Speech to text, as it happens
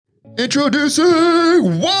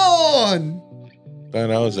Introducing Juan. That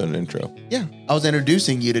was an intro. Yeah, I was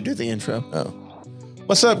introducing you to do the intro. Oh.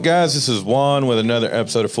 What's up, guys? This is Juan with another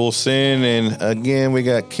episode of Full Sin. And again, we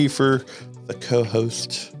got Kiefer, the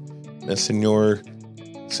co-host, the Senor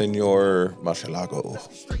Marcialago.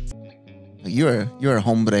 You're a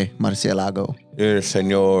hombre, Marcialago. You're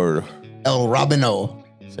Senor El Rabino.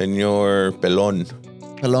 Senor Pelon.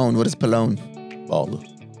 Pelon. What is Pelon? Bald.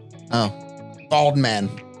 Oh, bald man.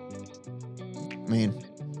 I mean,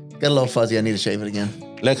 got a little fuzzy. I need to shave it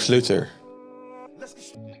again. Lex Luthor.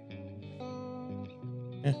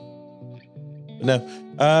 Yeah.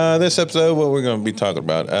 No. This episode, what we're going to be talking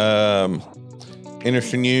about?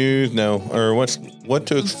 Industry news, or what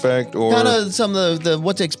to expect, or kind of some of the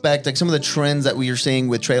what to expect, like some of the trends that we are seeing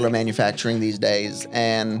with trailer manufacturing these days,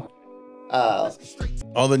 and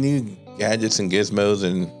all the new gadgets and gizmos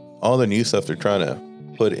and all the new stuff they're trying to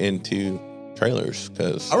put into trailers.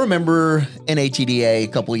 Because I remember NHEDA a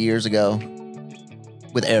couple of years ago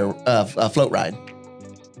with Float Ride,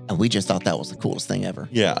 and we just thought that was the coolest thing ever.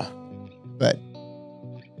 Yeah, but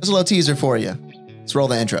there's a little teaser for you. Let's roll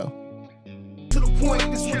the intro. To the point,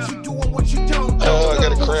 this what you do and what you don't. Oh, I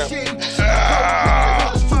got a cramp.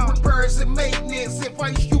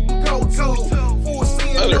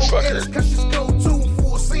 Motherfucker.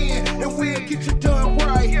 And we'll get you done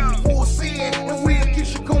right. Full sin, and we'll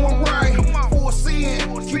get you going right. Full sin,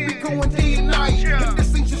 keep it going day and night. And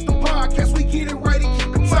this ain't just a podcast, we get it right and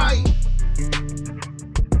keep it tight.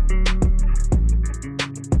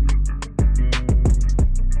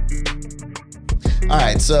 All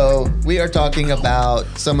right, so we are talking about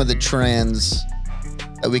some of the trends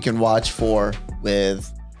that we can watch for with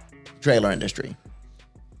trailer industry.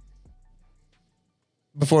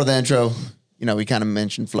 Before the intro, we kind of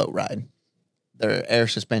mentioned Float Ride, their air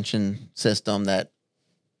suspension system that,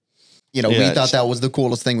 we thought that was the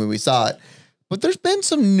coolest thing when we saw it. But there's been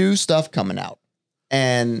some new stuff coming out.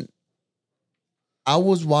 And I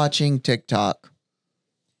was watching TikTok,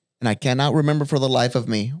 and I cannot remember for the life of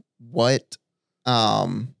me what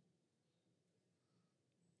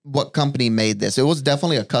company made this. It was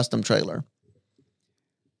definitely a custom trailer,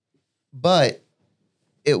 but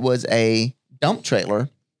it was a dump trailer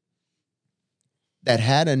that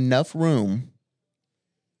had enough room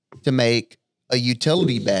to make a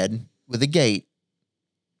utility bed with a gate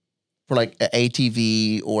for like an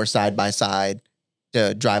ATV or side by side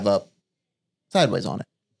to drive up sideways on it.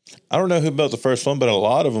 I don't know who built the first one, but a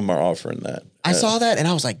lot of them are offering that. I saw that and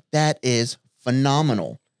I was like, that is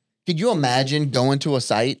phenomenal. Could you imagine going to a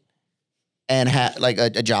site and like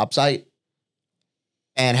a job site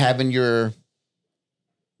and having your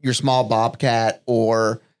small Bobcat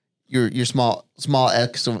or your small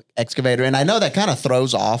excavator? And I know that kind of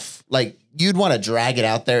throws off, like you'd want to drag it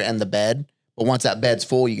out there in the bed, but once that bed's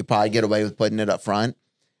full, you could probably get away with putting it up front.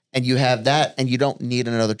 And you have that, and you don't need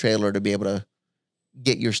another trailer to be able to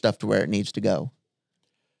get your stuff to where it needs to go.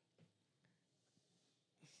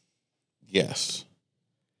 Yes.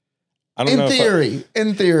 I don't know.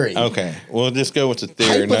 In theory. Okay. We'll just go with the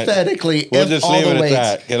theory. Hypothetically, we'll just leave it at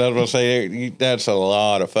that. Because I was going to say, that's a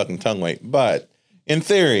lot of fucking tongue weight. But in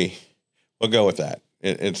theory, we'll go with that.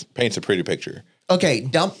 It paints a pretty picture. Okay.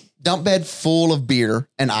 Dump bed full of beer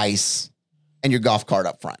and ice and your golf cart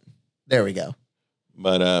up front. There we go.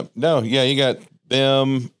 But no, yeah, you got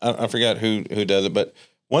them. I forgot who does it. But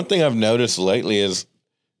one thing I've noticed lately is,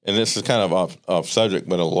 and this is kind of off subject,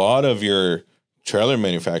 but a lot of your trailer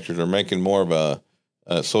manufacturers are making more of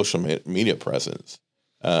a social media presence.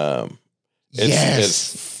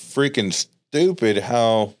 It's freaking stupid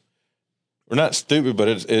how, or not stupid, but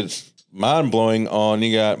it's mind blowing. On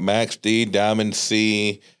you got Max D, Diamond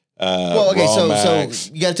C. So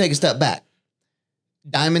you got to take a step back.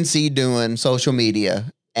 Diamond C doing social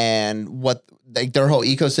media and what their whole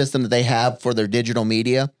ecosystem that they have for their digital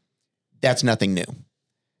media, that's nothing new.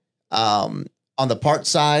 On the parts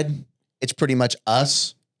side, it's pretty much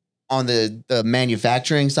us. On the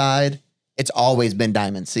manufacturing side, it's always been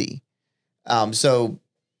Diamond C.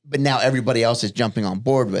 But now everybody else is jumping on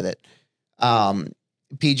board with it.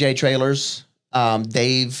 PJ Trailers,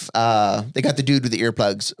 they got the dude with the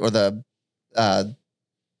earplugs or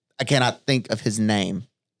I cannot think of his name.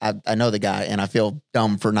 I know the guy and I feel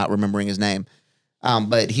dumb for not remembering his name.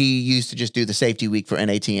 But he used to just do the safety week for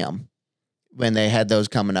NATM when they had those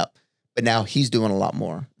coming up. But now he's doing a lot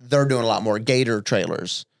more. They're doing a lot more Gator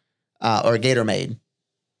trailers, or Gator Made.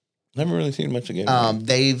 I haven't really seen much of Gator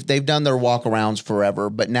Made. They've done their walkarounds forever,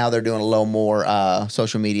 but now they're doing a little more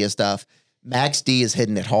social media stuff. Max D is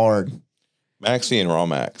hitting it hard. Max D and Raw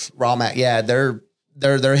Max. Yeah, they're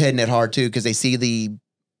hitting it hard too because they see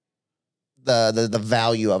the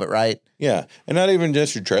value of it, right? Yeah. And not even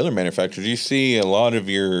just your trailer manufacturers. You see a lot of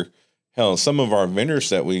some of our vendors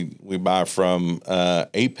that we buy from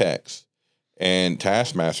Apex and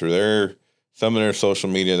Taskmaster, some of their social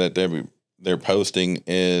media that they're posting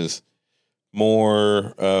is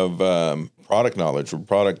more of product knowledge or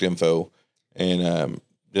product info and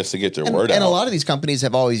just to get their word out. And a lot of these companies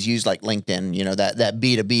have always used like LinkedIn, that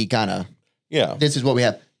B2B kind of, this is what we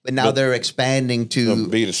have. But now they're expanding to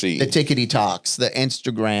B2C, the Tickety Talks, the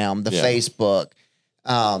Instagram, the Facebook.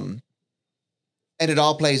 And it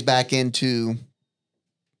all plays back into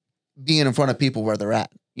being in front of people where they're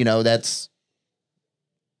at. That's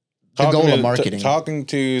the goal of marketing. Talking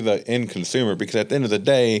to the end consumer, because at the end of the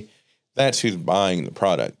day, that's who's buying the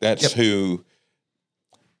product. That's who.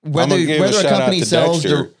 Whether a company sells,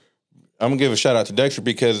 I'm gonna give a shout out to Dexter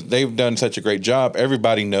because they've done such a great job.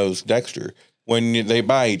 Everybody knows Dexter. When they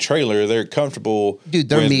buy a trailer, they're comfortable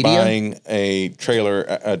with buying a trailer,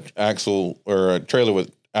 a axle, or a trailer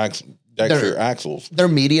with Dexter axles. Their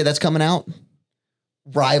media that's coming out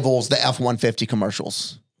rivals the F-150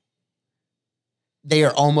 commercials. They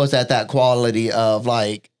are almost at that quality of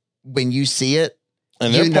like when you see it,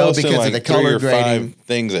 and they're posting like of the color 3 or 5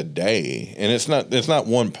 things a day, and it's not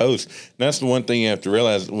one post. And that's the one thing you have to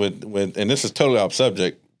realize with and this is totally off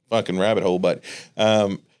subject, fucking rabbit hole, but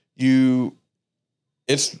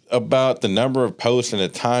it's about the number of posts and the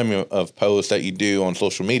time of posts that you do on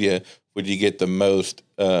social media would you get the most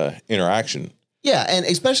interaction. Yeah, and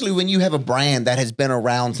especially when you have a brand that has been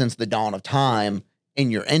around since the dawn of time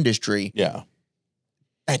in your industry. Yeah.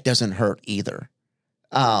 That doesn't hurt either.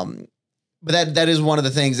 But that is one of the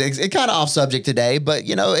things. It kind of off subject today, but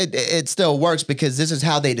it still works because this is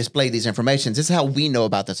how they display these informations. This is how we know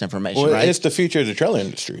about this information. Well, right? It's the future of the trailer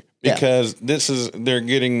industry because they're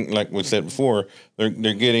getting, like we said before, they're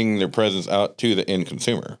getting their presence out to the end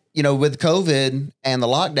consumer. With COVID and the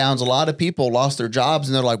lockdowns, a lot of people lost their jobs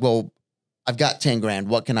and they're like, well, I've got 10 grand.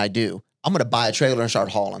 What can I do? I'm going to buy a trailer and start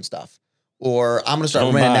hauling stuff, or I'm going to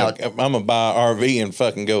start renting out. I'm going to buy an RV and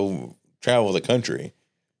fucking go travel the country.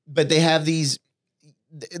 But they have the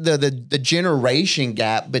generation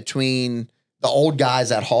gap between the old guys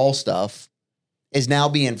that haul stuff is now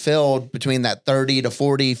being filled between that 30 to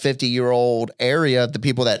 40, 50-year-old area, the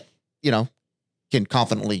people that, can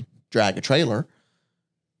confidently drag a trailer.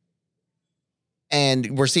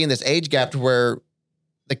 And we're seeing this age gap to where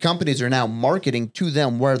the companies are now marketing to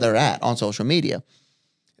them where they're at on social media.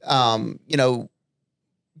 A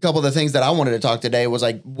couple of the things that I wanted to talk today was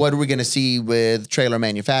like, what are we going to see with trailer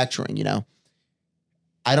manufacturing?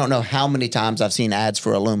 I don't know how many times I've seen ads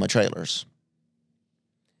for Aluma trailers.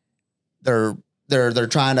 They're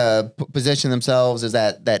trying to position themselves as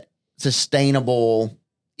that sustainable,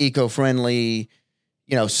 eco-friendly,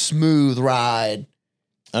 smooth ride.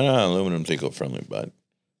 I don't know how aluminum's eco-friendly, but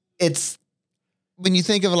it's when you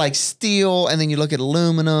think of like steel and then you look at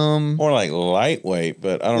aluminum, more like lightweight,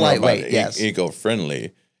 but I don't know about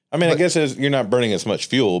eco-friendly. I mean, I guess you're not burning as much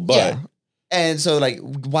fuel, but and so like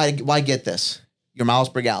why get this? Your miles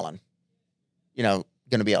per gallon, going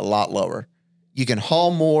to be a lot lower. You can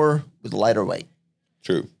haul more with lighter weight.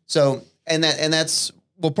 True. So and that's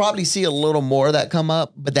we'll probably see a little more of that come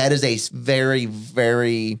up, but that is a very,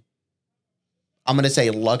 very, I'm going to say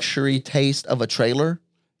luxury taste of a trailer.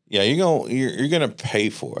 Yeah, you're gonna pay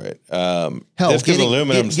for it. Hell,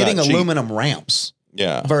 getting aluminum ramps,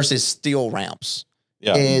 versus steel ramps,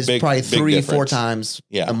 is probably 3-4 times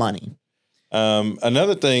the money.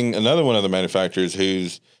 Another one of the manufacturers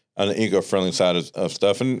who's on the eco-friendly side of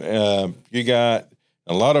stuff, and you got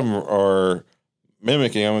a lot of them are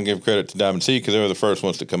mimicking. I'm gonna give credit to Diamond C because they were the first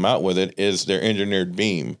ones to come out with it. Is their engineered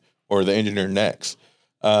beam or the engineered necks?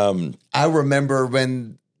 I remember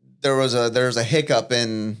when there was a hiccup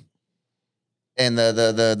in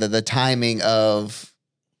the timing of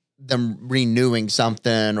them renewing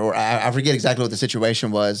something, or I forget exactly what the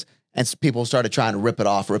situation was, and people started trying to rip it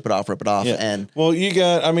off. Yeah. And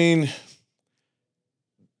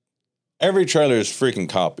every trailer is freaking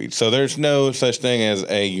copied, so there's no such thing as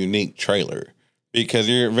a unique trailer because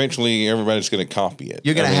everybody's going to copy it.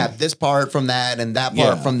 You're going to have this part from that and that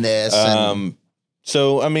part from this.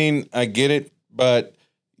 So I get it, but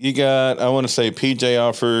you got, I want to say PJ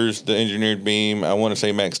offers the engineered beam. I want to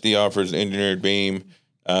say Max D offers the engineered beam.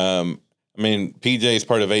 PJ is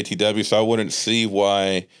part of ATW, so I wouldn't see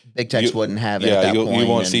why Big Tex wouldn't have it. Yeah, at that point, you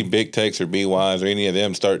won't see Big Tex or BYs or any of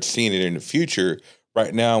them start seeing it in the future.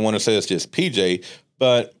 Right now, I want to say it's just PJ,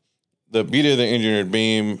 but the beauty of the engineered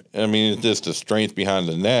beam, it's just the strength behind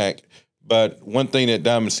the neck. But one thing that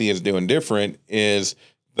Diamond C is doing different is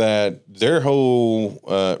that their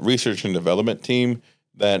whole research and development team,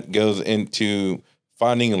 that goes into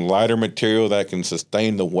finding lighter material that can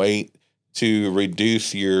sustain the weight to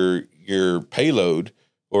reduce your payload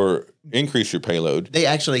or increase your payload. They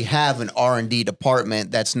actually have an R&D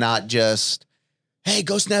department that's not just, hey,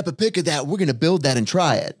 go snap a pic of that. We're going to build that and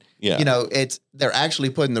try it. Yeah. You know, they're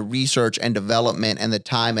actually putting the research and development and the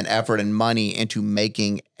time and effort and money into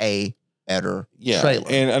making a better trailer.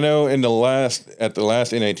 And I know at the last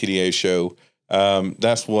NATDA show,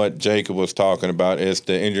 that's what Jacob was talking about is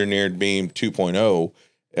the Engineered Beam 2.0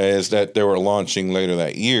 is that they were launching later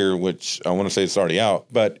that year, which I want to say it's already out,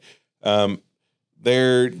 but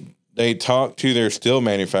they talked to their steel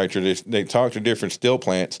manufacturer. They talked to different steel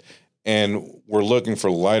plants and were looking for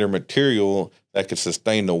lighter material that could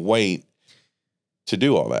sustain the weight to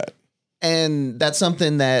do all that. And that's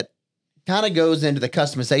something that kind of goes into the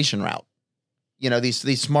customization route. You know,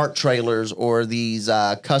 these smart trailers or these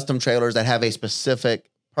custom trailers that have a specific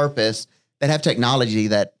purpose that have technology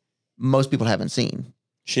that most people haven't seen.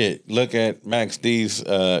 Shit, look at Max D's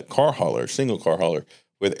car hauler, single car hauler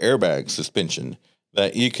with airbag suspension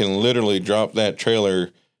that you can literally drop that trailer.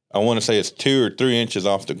 I want to say it's 2 or 3 inches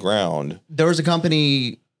off the ground. There was a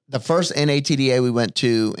company, the first NATDA we went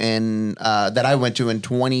to that I went to in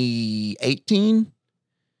 2018.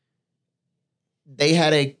 They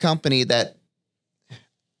had a company that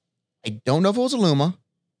I don't know if it was Aluma,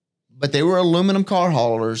 but they were aluminum car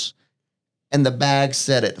haulers, and the bag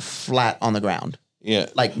set it flat on the ground. Yeah,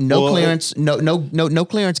 like no clearance, no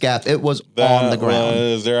clearance gap. It was on the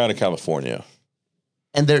ground. They're out of California,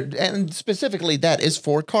 and specifically that is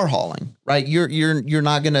for car hauling, right? You're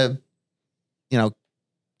not gonna,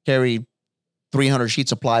 carry 300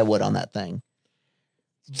 sheets of plywood on that thing.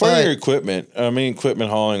 For your equipment, equipment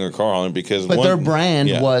hauling or car hauling, but their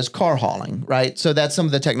brand was car hauling, right? So that's some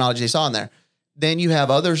of the technology they saw in there. Then you have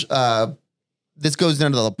others. This goes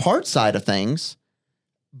into the part side of things,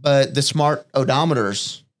 but the smart odometer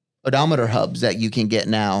hubs that you can get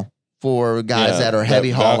now for guys that are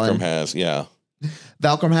heavy hauling.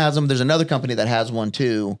 Valcrum has them. There's another company that has one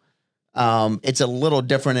too. It's a little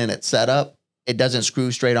different in its setup. It doesn't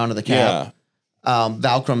screw straight onto the cap.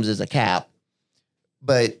 Valcrum's is a cap.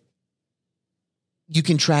 But you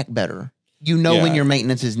can track better. You know when your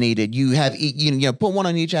maintenance is needed. You have put one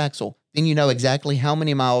on each axle. Then you know exactly how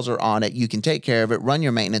many miles are on it. You can take care of it, run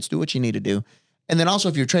your maintenance, do what you need to do. And then also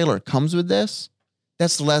if your trailer comes with this,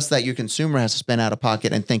 that's less that your consumer has to spend out of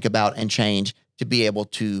pocket and think about and change to be able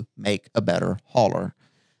to make a better hauler.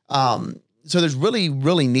 So there's really,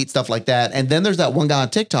 really neat stuff like that. And then there's that one guy on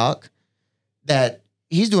TikTok that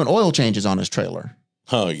he's doing oil changes on his trailer.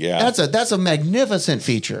 Oh yeah. That's a magnificent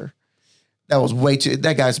feature.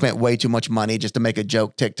 That guy spent way too much money just to make a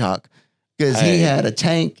joke TikTok because he had a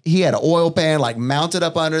tank, he had an oil pan like mounted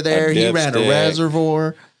up under there. He ran a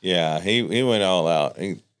reservoir. Yeah, he went all out.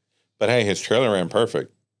 But hey, his trailer ran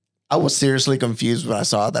perfect. I was seriously confused when I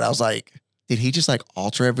saw that. I was like, did he just like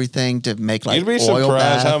alter everything to make like You'd be oil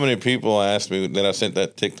surprised bath? how many people asked me that I sent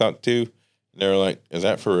that TikTok to. They were like, "Is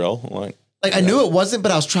that for real?" I'm like I knew it wasn't,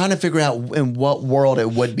 but I was trying to figure out in what world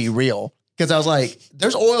it would be real. Because I was like,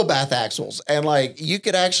 there's oil bath axles. And like, you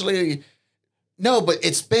could actually, no, but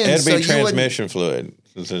it spins. It'd be transmission fluid.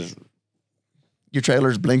 Your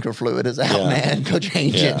trailer's blinker fluid is out, man. Go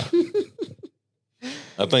change it.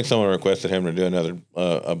 I think someone requested him to do another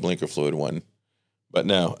a blinker fluid one. But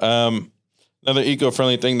no. Another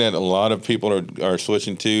eco-friendly thing that a lot of people are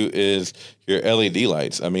switching to is your LED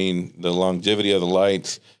lights. I mean, the longevity of the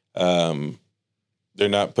lights, they're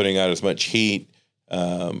not putting out as much heat.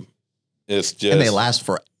 It's just, and they last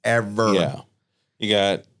forever. Yeah. You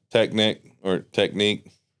got Technique.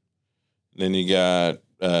 Then you got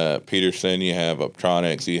Peterson. You have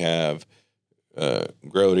Optronics. You have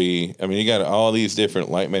Grody. I mean, you got all these different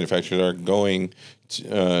light manufacturers that are going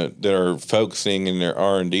that are focusing in their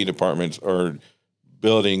R&D departments or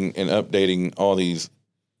building and updating all these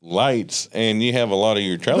lights. And you have a lot of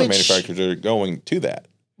your trailer manufacturers that are going to that.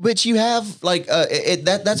 Which you have like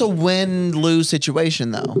that's a win-lose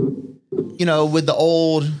situation though. You know, with the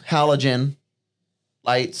old halogen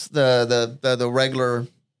lights, the regular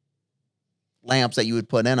lamps that you would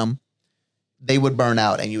put in them, they would burn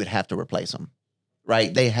out and you would have to replace them,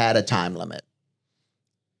 right? They had a time limit.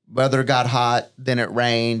 Whether it got hot, then it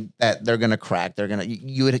rained, that they're going to crack.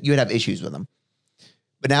 You would have issues with them.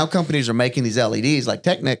 But now companies are making these LEDs like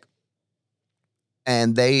Technic,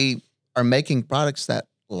 and they are making products that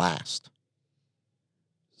last.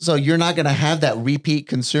 So you're not going to have that repeat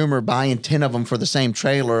consumer buying 10 of them for the same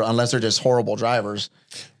trailer unless they're just horrible drivers.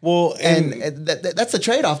 Well, and that's the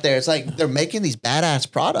trade-off there. It's like they're making these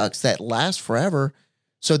badass products that last forever.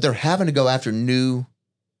 So they're having to go after new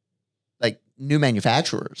new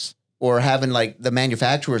manufacturers or having like the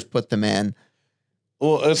manufacturers put them in.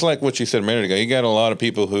 Well, it's like what you said a minute ago. You got a lot of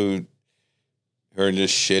people who are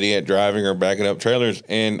just shitty at driving or backing up trailers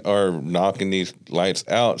and are knocking these lights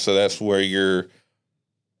out. So that's where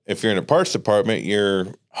if you're in a parts department, you're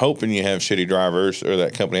hoping you have shitty drivers or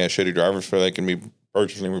that company has shitty drivers so they can be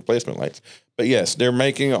purchasing replacement lights. But yes, they're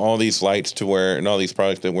making all these lights to where, and all these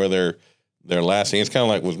products that where they're lasting. It's kind of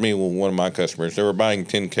like with me, with one of my customers, they were buying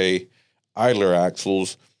 10K idler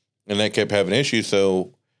axles and they kept having issues.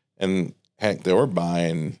 So, and heck, they were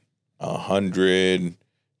buying 100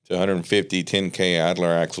 to 150 10K idler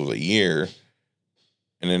axles a year.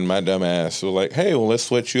 And then my dumb ass was like, hey, well, let's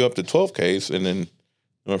switch you up to 12Ks. And then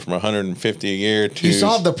went from 150 a year to... You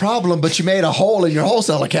solved the problem, but you made a hole in your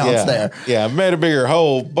wholesale accounts there. Yeah, I made a bigger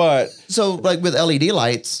hole, but... So, like with LED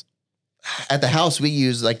lights, at the house, we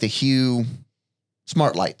use like the Hue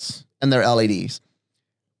smart lights, and they're LEDs.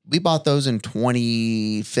 We bought those in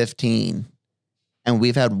 2015, and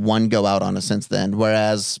we've had one go out on us since then,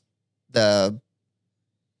 whereas the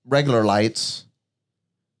regular lights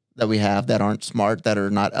that we have that aren't smart, that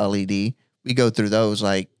are not LED, we go through those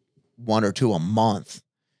like 1 or 2 a month.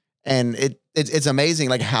 And it's amazing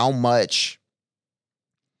like how much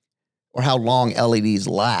or how long LEDs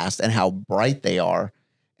last and how bright they are.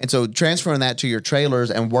 And so transferring that to your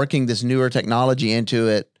trailers and working this newer technology into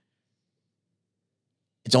it,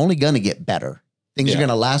 it's only going to get better. Things are going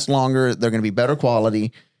to last longer. They're going to be better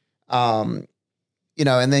quality. And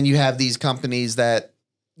then you have these companies that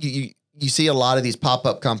you see a lot of these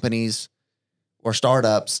pop-up companies or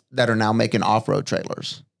startups that are now making off-road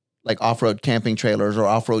trailers, like off-road camping trailers or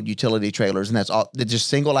off-road utility trailers. And they're just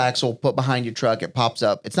single axle put behind your truck. It pops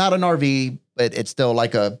up. It's not an RV, but it's still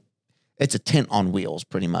like it's a tent on wheels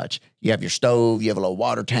pretty much. You have your stove, you have a little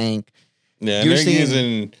water tank. Yeah.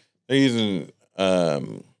 They're using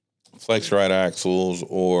flex ride axles,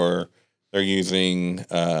 or they're using,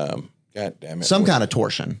 God damn it. Some kind of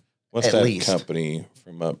torsion. What's at that least. company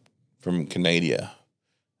from Canada?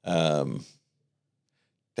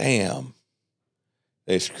 Damn.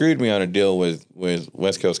 They screwed me on a deal with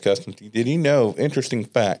West Coast Customs. Did you know, interesting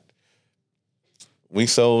fact, we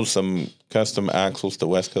sold some custom axles to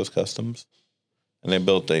West Coast Customs, and they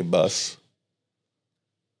built a bus,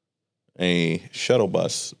 a shuttle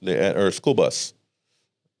bus, or a school bus,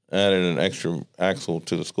 added an extra axle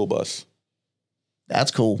to the school bus.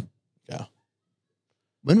 That's cool. Yeah.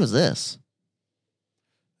 When was this?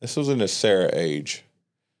 This was in the Sarah age.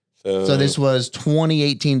 So this was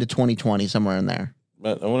 2018 to 2020, somewhere in there.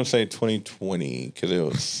 But I want to say 2020 because it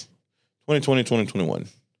was 2020, 2021.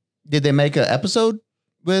 Did they make an episode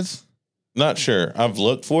with? Not sure. I've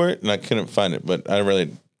looked for it and I couldn't find it, but I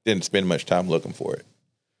really didn't spend much time looking for it.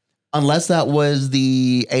 Unless that was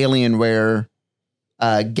the Alienware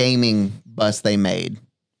gaming bus they made.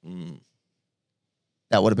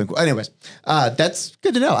 That would have been cool. Anyways, that's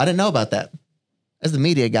good to know. I didn't know about that. As the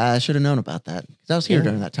media guy, I should have known about that because I was here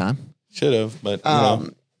during that time. Should have, but you know.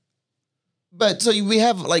 But so we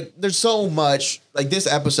have like, there's so much, like this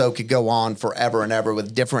episode could go on forever and ever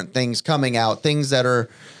with different things coming out, things that are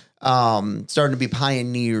starting to be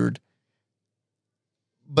pioneered.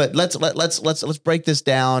 But let's break this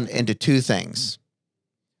down into 2 things.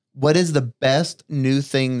 What is the best new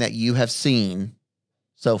thing that you have seen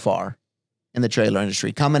so far in the trailer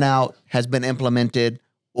industry coming out, has been implemented,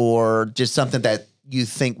 or just something that you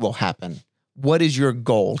think will happen? What is your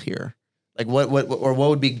goal here? Like what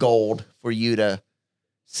would be gold for you to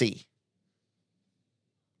see?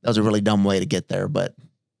 That was a really dumb way to get there, but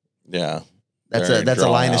yeah, that's a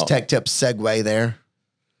Linus Tech Tips segue there.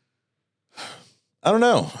 I don't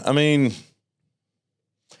know. I mean,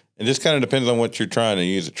 it just kind of depends on what you're trying to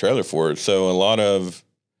use a trailer for. So a lot of,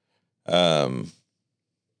 I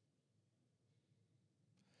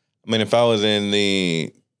mean, if I was in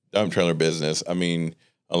the dump trailer business, I mean,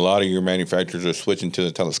 a lot of your manufacturers are switching to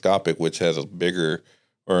the telescopic, which has a bigger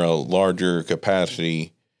or a larger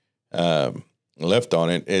capacity lift on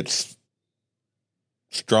it. It's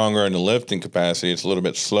stronger in the lifting capacity. It's a little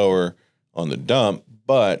bit slower on the dump,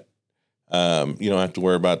 but you don't have to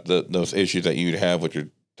worry about those issues that you'd have with your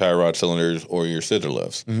tie rod cylinders or your scissor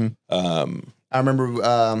lifts. Mm-hmm. I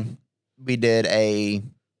remember we did a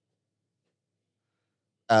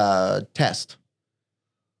test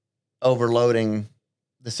overloading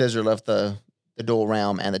the scissor lift, the dual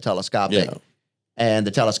ram, and the telescopic. Yeah. And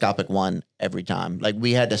the telescopic won every time. Like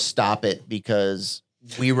we had to stop it because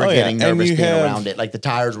we were getting nervous being around it. Like the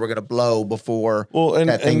tires were going to blow before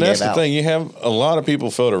that thing that's gave out. The thing. You have a lot of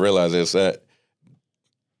people fail to realize this, that,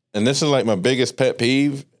 and this is like my biggest pet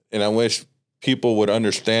peeve, and I wish people would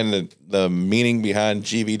understand the meaning behind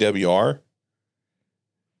GVWR.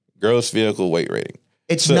 gross vehicle weight rating.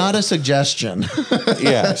 It's not a suggestion.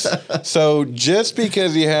 Yes. So just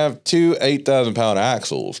because you have two 8,000-pound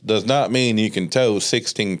axles does not mean you can tow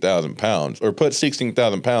 16,000 pounds or put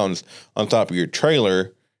 16,000 pounds on top of your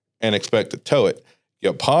trailer and expect to tow it.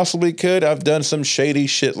 You possibly could. I've done some shady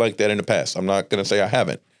shit like that in the past. I'm not going to say I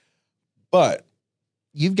haven't. But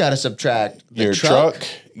you've got to subtract the your truck,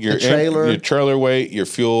 your trailer, your trailer weight, your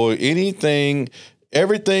fuel, anything,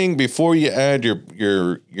 everything before you add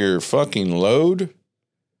your fucking load.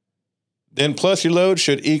 Then plus your load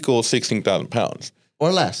should equal 16,000 pounds.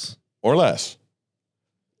 Or less. Or less.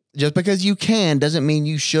 Just because you can doesn't mean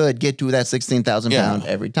you should get to that 16,000 pound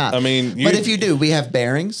every time. I mean, but if you do, we have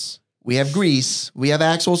bearings, we have grease, we have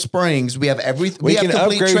axle springs, we have everything. We have can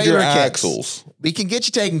complete upgrade trailer your kits. axles. We can get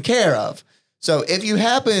you taken care of. So if you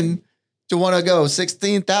happen to want to go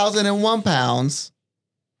 16,001 pounds,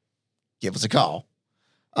 give us a call.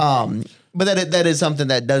 But that is something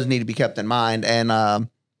that does need to be kept in mind. And,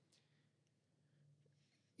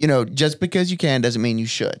 just because you can doesn't mean you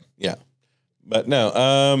should. Yeah. But no,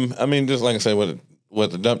 I mean, just like I said,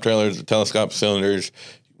 with the dump trailers, the telescopic cylinders,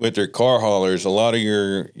 with your car haulers, a lot of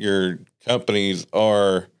your companies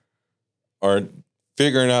are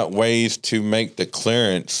figuring out ways to make the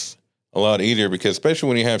clearance a lot easier, because especially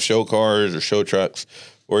when you have show cars or show trucks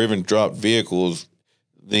or even dropped vehicles,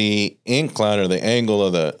 the incline or the angle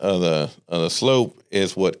of the slope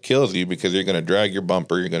is what kills you, because you're going to drag your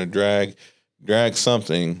bumper, you're going to drag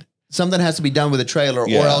something. Something has to be done with a trailer,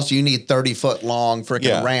 or else you need 30-foot long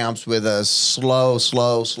freaking ramps with a slow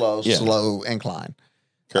incline.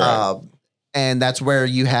 Correct. And that's where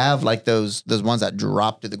you have like those ones that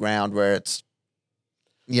drop to the ground where it's,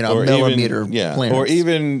 or millimeter clearance. Or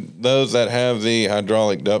even those that have the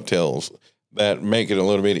hydraulic dovetails that make it a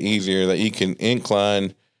little bit easier, that you can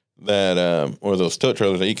incline that, or those tilt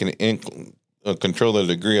trailers that you can control the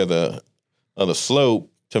degree of the slope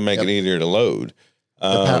to make it easier to load.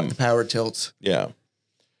 The power tilts. Yeah.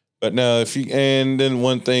 But no, and then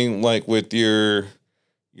one thing, like with your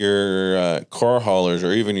car haulers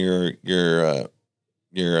or even your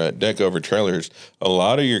deck over trailers, a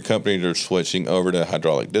lot of your companies are switching over to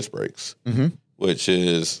hydraulic disc brakes, which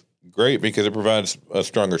is great because it provides a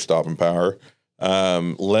stronger stopping power,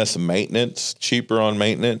 less maintenance, cheaper on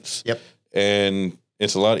maintenance. Yep. And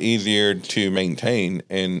it's a lot easier to maintain.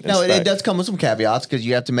 And no, it does come with some caveats, because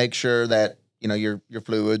you have to make sure that your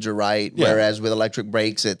fluids are right. Yeah. Whereas with electric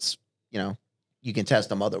brakes, it's you can test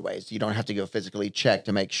them other ways. You don't have to go physically check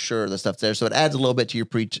to make sure the stuff's there. So it adds a little bit to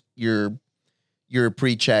your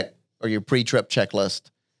pre-check or your pre-trip checklist.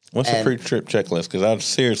 What's a pre-trip checklist? Because I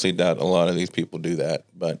seriously doubt a lot of these people do that.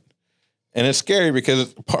 And it's scary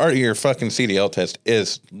because part of your fucking CDL test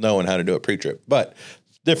is knowing how to do a pre-trip. But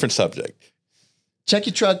different subject. Check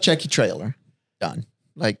your truck, check your trailer. Done.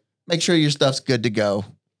 Like, make sure your stuff's good to go.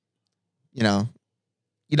 You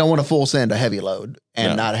don't want to full send a heavy load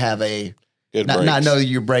and not have not know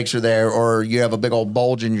your brakes are there, or you have a big old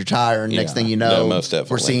bulge in your tire, and next thing you know, most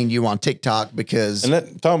definitely. We're seeing you on TikTok because.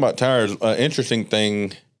 And talking about tires, interesting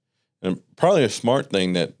thing, and probably a smart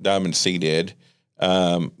thing that Diamond C did,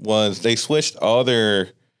 was they switched all their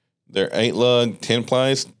 8-lug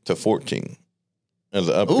 10-plies to 14 as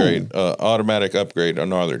an upgrade, automatic upgrade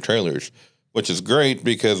on all their trailers, which is great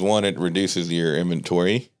because one, it reduces your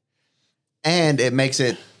inventory. And it makes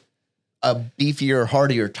it a beefier,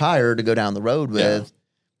 hardier tire to go down the road with.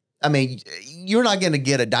 Yeah. I mean, you're not going to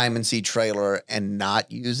get a Diamond C trailer and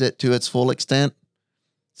not use it to its full extent.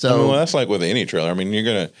 So that's like with any trailer. I mean,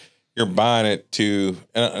 you're buying it to,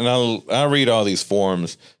 and I read all these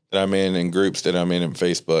forums that I'm in and groups that I'm in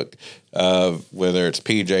Facebook, whether it's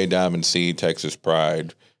PJ, Diamond C, Texas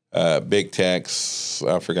Pride, Big Tex.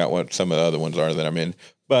 I forgot what some of the other ones are that I'm in,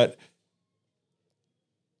 but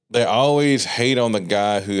they always hate on the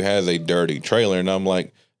guy who has a dirty trailer. And I'm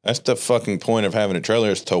like, that's the fucking point of having a trailer,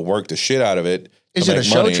 is to work the shit out of it. Is it a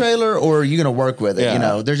show trailer, or are you going to work with it?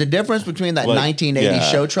 Yeah. There's a difference between that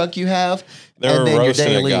 1980 show truck you have and then your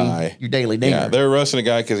daily dinger. Yeah, they were roasting a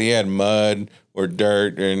guy because he had mud or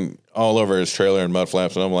dirt and all over his trailer and mud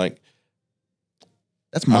flaps. And I'm like,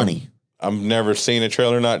 that's money. I've never seen a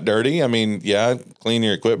trailer not dirty. I mean, clean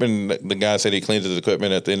your equipment. The guy said he cleans his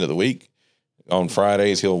equipment at the end of the week. On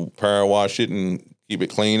Fridays, he'll power wash it and keep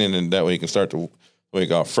it clean, and then that way you can start the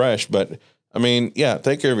week off fresh. But I mean,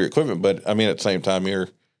 take care of your equipment. But I mean, at the same time,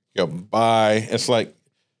 it's like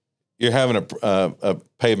you're having a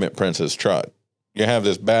pavement princess truck. You have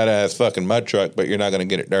this badass fucking mud truck, but you're not going to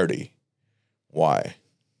get it dirty. Why?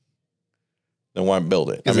 Then why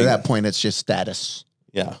build it? Because at that point, it's just status.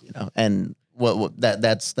 Yeah, and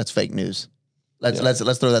that's fake news.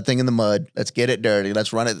 Let's throw that thing in the mud. Let's get it dirty.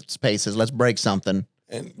 Let's run its paces. Let's break something.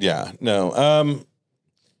 And no.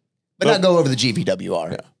 But not go over the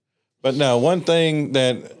GVWR. Yeah. But no, one thing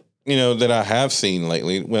that that I have seen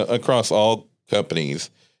lately across all companies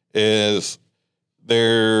is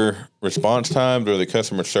their response times or the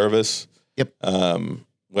customer service. Yep.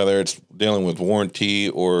 Whether it's dealing with warranty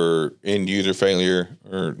or end user failure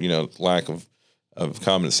or lack of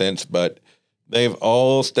common sense, but they've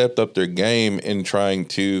all stepped up their game in trying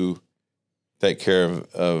to take care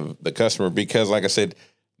of the customer because, like I said,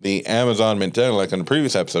 the Amazon mentality, like in the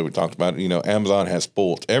previous episode we talked about, Amazon has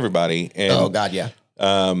spoiled everybody. And, oh God, yeah.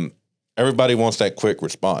 Everybody wants that quick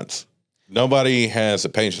response. Nobody has the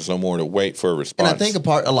patience no more to wait for a response. And I think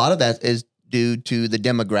a lot of that is due to the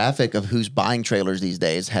demographic of who's buying trailers these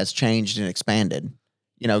days has changed and expanded.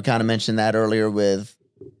 Kind of mentioned that earlier with.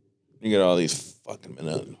 You get all these fucking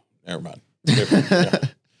men. Never mind. Yeah.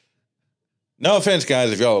 No offense,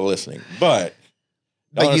 guys, if y'all are listening, but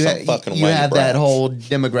you have that whole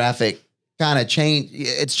demographic kind of change.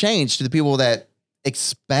 It's changed to the people that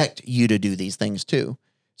expect you to do these things too.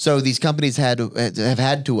 So these companies have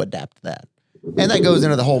had to adapt that. And that goes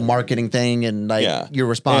into the whole marketing thing and your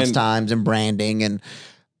response times and branding.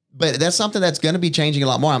 But that's something that's going to be changing a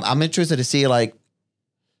lot more. I'm interested to see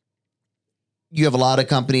you have a lot of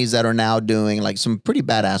companies that are now doing some pretty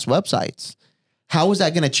badass websites. How is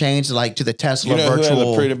that going to change to the Tesla virtual? Who has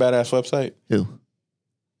a pretty badass website? Who?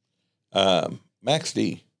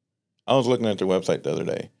 MaxD. I was looking at their website the other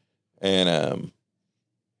day and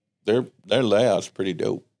their layout's pretty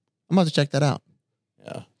dope. I'm about to check that out.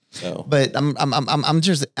 Yeah. So, but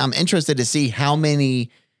I'm interested to see how many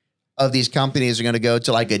of these companies are going to go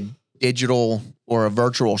to a digital or a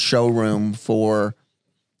virtual showroom for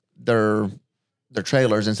their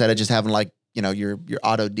trailers instead of just having your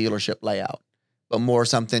auto dealership layout, but more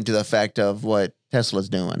something to the effect of what Tesla's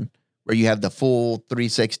doing, where you have the full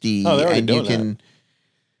 360 and you can.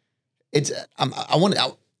 That. I want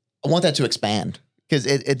that to expand. Because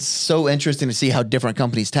it's so interesting to see how different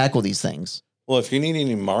companies tackle these things. Well, if you need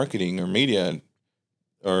any marketing or media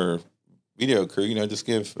or video crew, just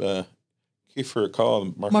give Kiefer a call.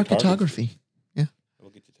 Marketography. Yeah.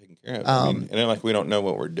 We'll get you taken care of. And then we don't know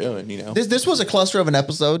what we're doing, This was a cluster of an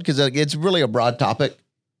episode because it's really a broad topic.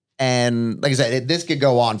 And like I said, this could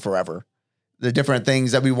go on forever. The different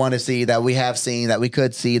things that we want to see, that we have seen, that we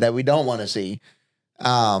could see, that we don't want to see.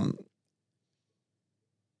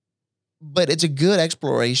 But it's a good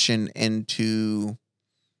exploration into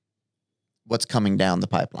what's coming down the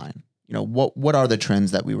pipeline. What are the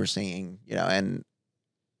trends that we were seeing, and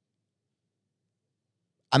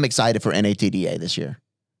I'm excited for NATDA this year.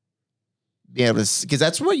 Because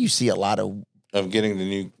that's where you see a lot of getting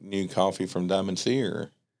the new coffee from Diamond C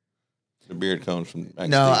or the beard cones from Max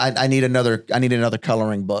No, D. I need another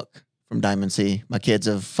coloring book from Diamond C. My kids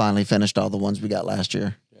have finally finished all the ones we got last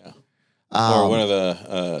year. Or one of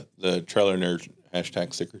the trailer nerd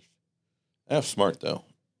hashtag stickers. That's smart though.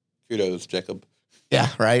 Kudos, Jacob. Yeah,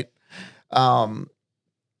 right. But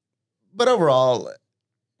overall,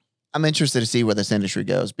 I'm interested to see where this industry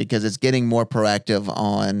goes because it's getting more proactive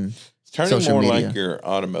on it's turning social more media. like your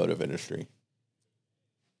automotive industry.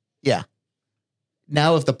 Yeah.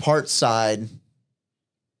 Now, if the parts side,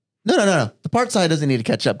 no, the parts side doesn't need to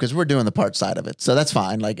catch up because we're doing the parts side of it, so that's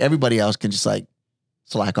fine. Everybody else can just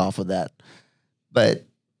slack off with that. But,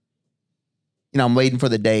 I'm waiting for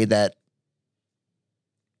the day that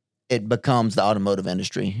it becomes the automotive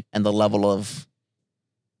industry and the level of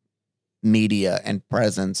media and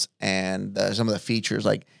presence and some of the features.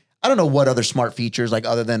 I don't know what other smart features,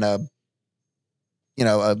 other than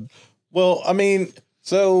Well, I mean,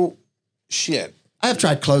 so shit. I have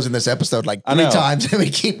tried closing this episode 3 times and we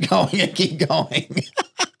keep going and keep going.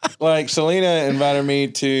 Selena invited me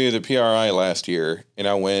to the PRI last year, and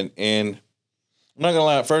I went. And I'm not gonna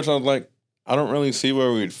lie. At first, I was like, I don't really see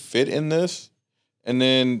where we'd fit in this. And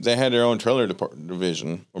then they had their own trailer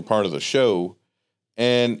division or part of the show,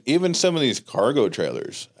 and even some of these cargo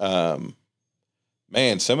trailers.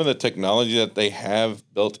 Man, some of the technology that they have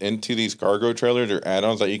built into these cargo trailers or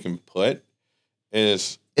add-ons that you can put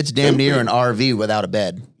is it's damn near an RV without a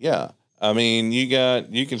bed. Yeah, I mean,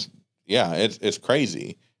 it's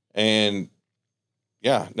crazy. And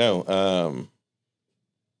yeah, no,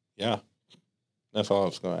 yeah, that's all I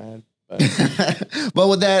was going to add. But. Well,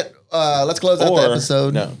 with that, let's close out the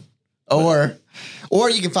episode. No. Or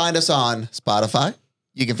you can find us on Spotify.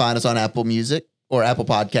 You can find us on Apple Music or Apple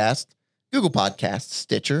Podcast, Google Podcasts,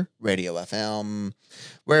 Stitcher, Radio FM,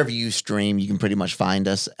 wherever you stream, you can pretty much find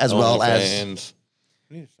us as well as.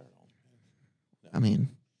 I mean,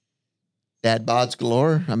 dad bods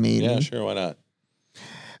galore. I mean, yeah, sure, why not?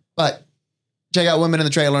 But check out Women in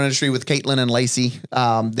the Trailer Industry with Caitlin and Lacey.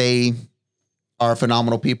 They are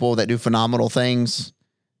phenomenal people that do phenomenal things,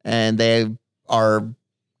 and they are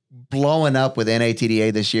blowing up with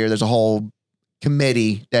NATDA this year. There's a whole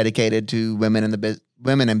committee dedicated to women in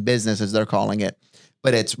business, as they're calling it,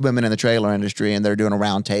 but it's women in the trailer industry, and they're doing a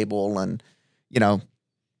round table and,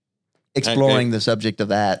 exploring the subject of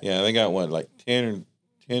that. Yeah, they got what, like 10.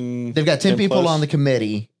 They've got 10 people on the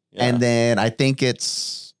committee, and then I think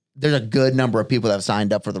there's a good number of people that have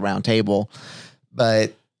signed up for the round table, but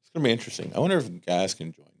it's gonna be interesting. I wonder if guys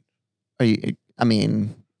can join.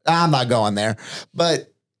 I'm not going there,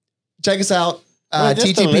 but check us out.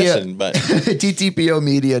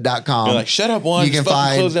 TTPOmedia.com. You're like, shut up, one. You can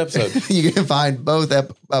find close episode. You can find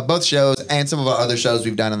both shows and some of our other shows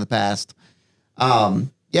we've done in the past. We'll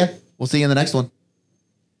see you in the next one.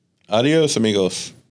 Adios, amigos.